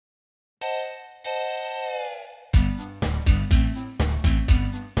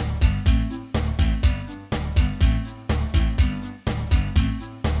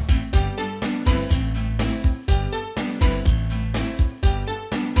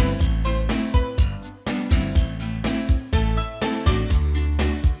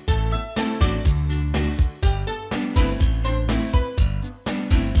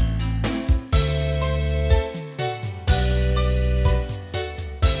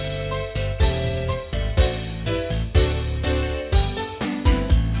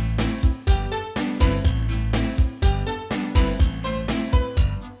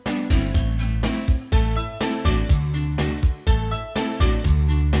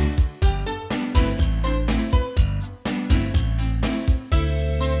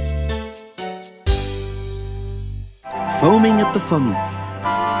foaming at the funnel.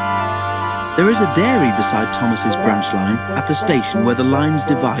 There is a dairy beside Thomas's branch line at the station where the lines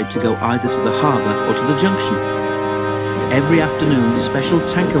divide to go either to the harbour or to the junction. Every afternoon, special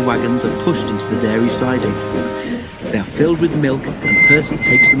tanker wagons are pushed into the dairy siding. They are filled with milk, and Percy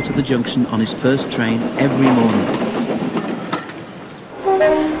takes them to the junction on his first train every morning.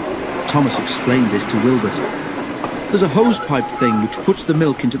 Thomas explained this to Wilbert. "There's a hose-pipe thing which puts the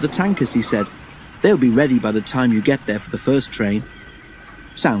milk into the tankers," he said. "They'll be ready by the time you get there for the first train."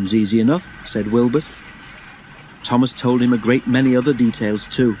 "Sounds easy enough," said Wilbert. Thomas told him a great many other details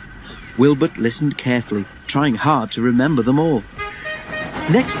too. Wilbert listened carefully, trying hard to remember them all.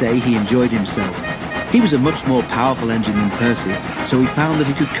 Next day he enjoyed himself. He was a much more powerful engine than Percy, so he found that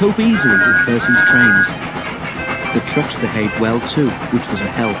he could cope easily with Percy's trains. The trucks behaved well too, which was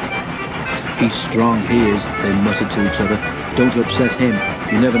a help. "He's strong, he is," they muttered to each other. "Don't upset him.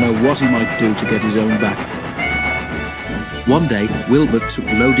 You never know what he might do to get his own back." One day, Wilbert took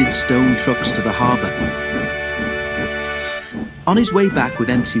loaded stone trucks to the harbour. On his way back with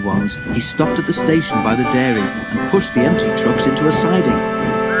empty ones, he stopped at the station by the dairy and pushed the empty trucks into a siding.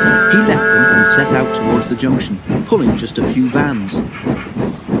 He left them and set out towards the junction, pulling just a few vans.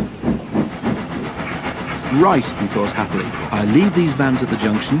 "Right," he thought happily, "I leave these vans at the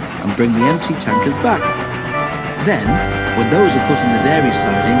junction and bring the empty tankers back. Then, when those are put in the dairy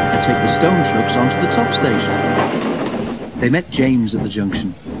siding, I take the stone trucks onto the top station." They met James at the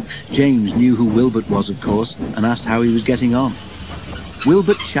junction. James knew who Wilbert was, of course, and asked how he was getting on.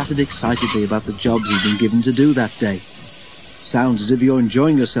 Wilbert chatted excitedly about the jobs he'd been given to do that day. "Sounds as if you're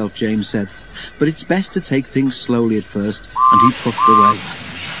enjoying yourself," James said, "but it's best to take things slowly at first," and he puffed away.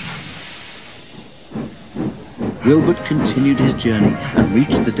 Wilbert continued his journey and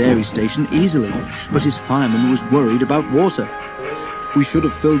reached the dairy station easily, but his fireman was worried about water. "We should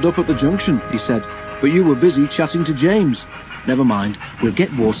have filled up at the junction," he said, "but you were busy chatting to James." "Never mind, we'll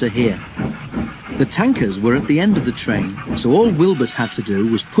get water here." The tankers were at the end of the train, so all Wilbert had to do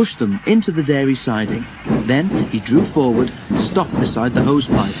was push them into the dairy siding. Then he drew forward and stopped beside the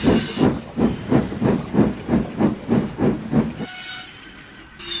hosepipe.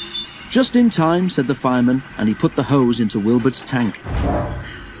 "Just in time," said the fireman, and he put the hose into Wilbert's tank.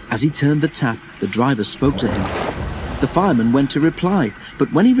 As he turned the tap, the driver spoke to him. The fireman went to reply,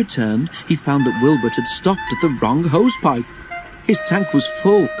 but when he returned, he found that Wilbert had stopped at the wrong hosepipe. His tank was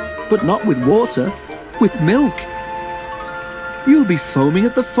full, but not with water, with milk. "You'll be foaming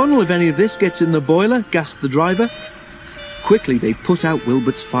at the funnel if any of this gets in the boiler," gasped the driver. Quickly they put out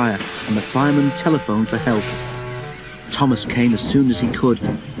Wilbert's fire, and the fireman telephoned for help. Thomas came as soon as he could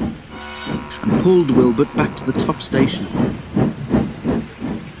and pulled Wilbert back to the top station.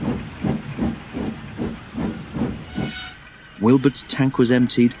 Wilbert's tank was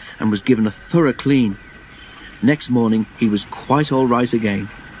emptied and was given a thorough clean. Next morning he was quite all right again.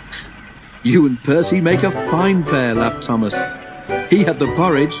 "You and Percy make a fine pair," laughed Thomas. "He had the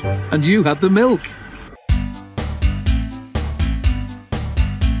porridge and you had the milk."